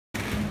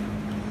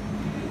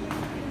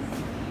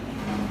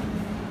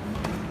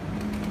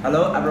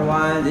Hello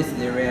everyone, this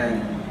is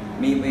Ryan.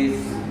 Meet with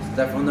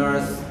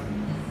Stefanus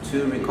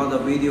to record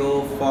a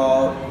video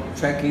for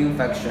tracking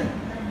function.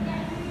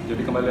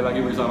 Jadi kembali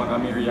lagi bersama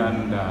kami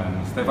Rian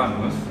dan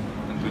Stefanus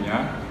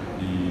tentunya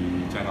di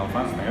channel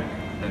Funsnap,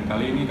 dan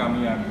kali ini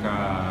kami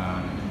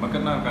akan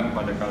mengenalkan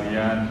pada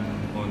kalian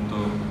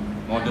untuk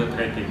mode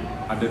tracking.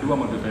 Ada dua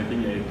mode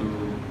tracking, yaitu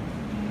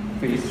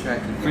face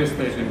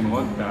tracking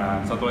mode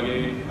dan satu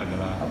lagi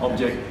adalah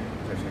object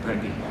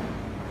tracking.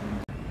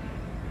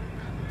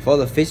 For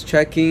the face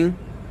tracking,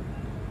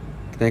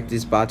 connect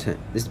this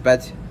button. This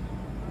button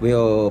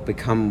will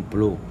become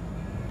blue.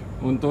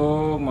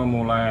 Untuk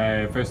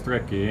memulai face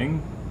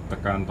tracking,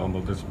 tekan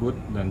tombol tersebut,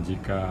 dan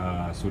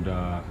jika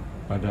sudah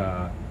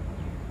pada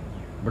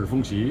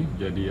berfungsi,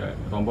 jadi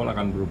tombol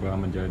akan berubah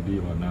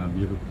menjadi warna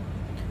biru.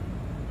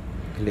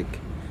 Click.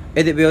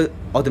 It will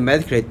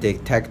automatically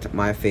detect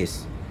my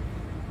face.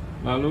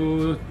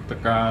 Lalu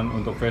tekan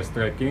untuk face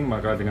tracking,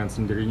 maka dengan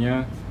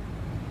sendirinya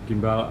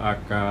gimbal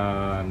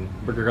akan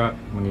bergerak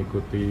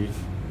mengikuti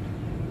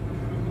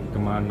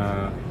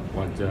kemana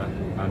wajah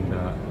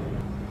Anda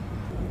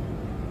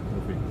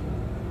moving.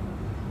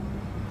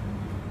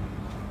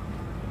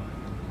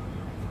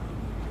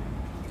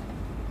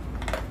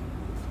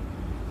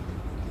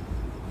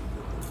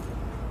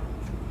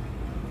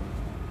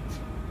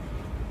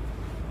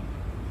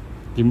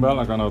 Gimbal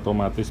akan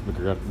otomatis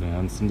bergerak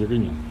dengan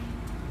sendirinya.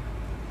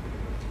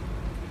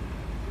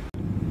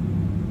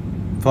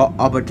 For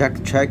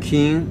object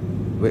tracking,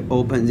 we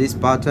open this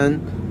button,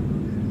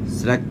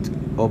 select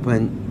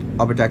open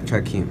object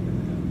tracking.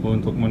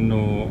 Untuk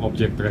menu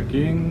object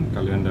tracking,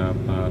 kalian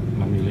dapat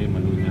memilih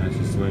menunya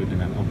sesuai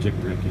dengan object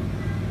tracking.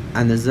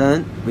 And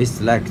then we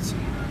select.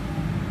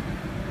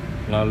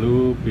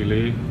 Lalu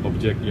pilih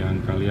objek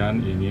yang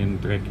kalian ingin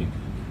tracking.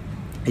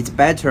 It's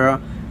better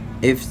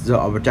if the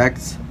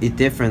object is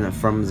different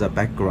from the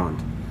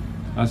background.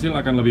 Hasil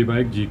akan lebih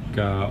baik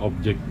jika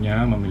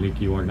objeknya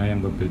memiliki warna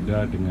yang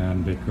berbeda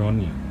dengan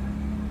backgroundnya.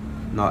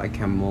 Now I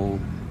can move.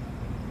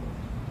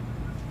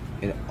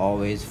 It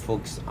always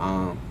focus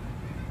on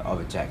the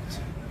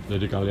object.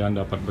 Jadi kalian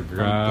dapat From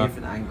bergerak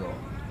different angle.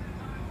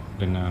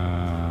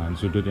 dengan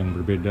sudut yang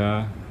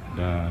berbeda,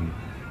 dan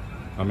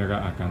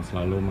kamera akan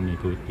selalu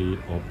mengikuti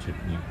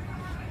objeknya.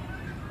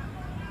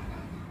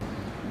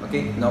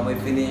 Okay, now we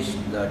finish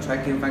the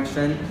tracking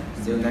function.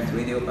 See you next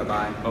video. Bye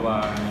bye. Bye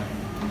bye.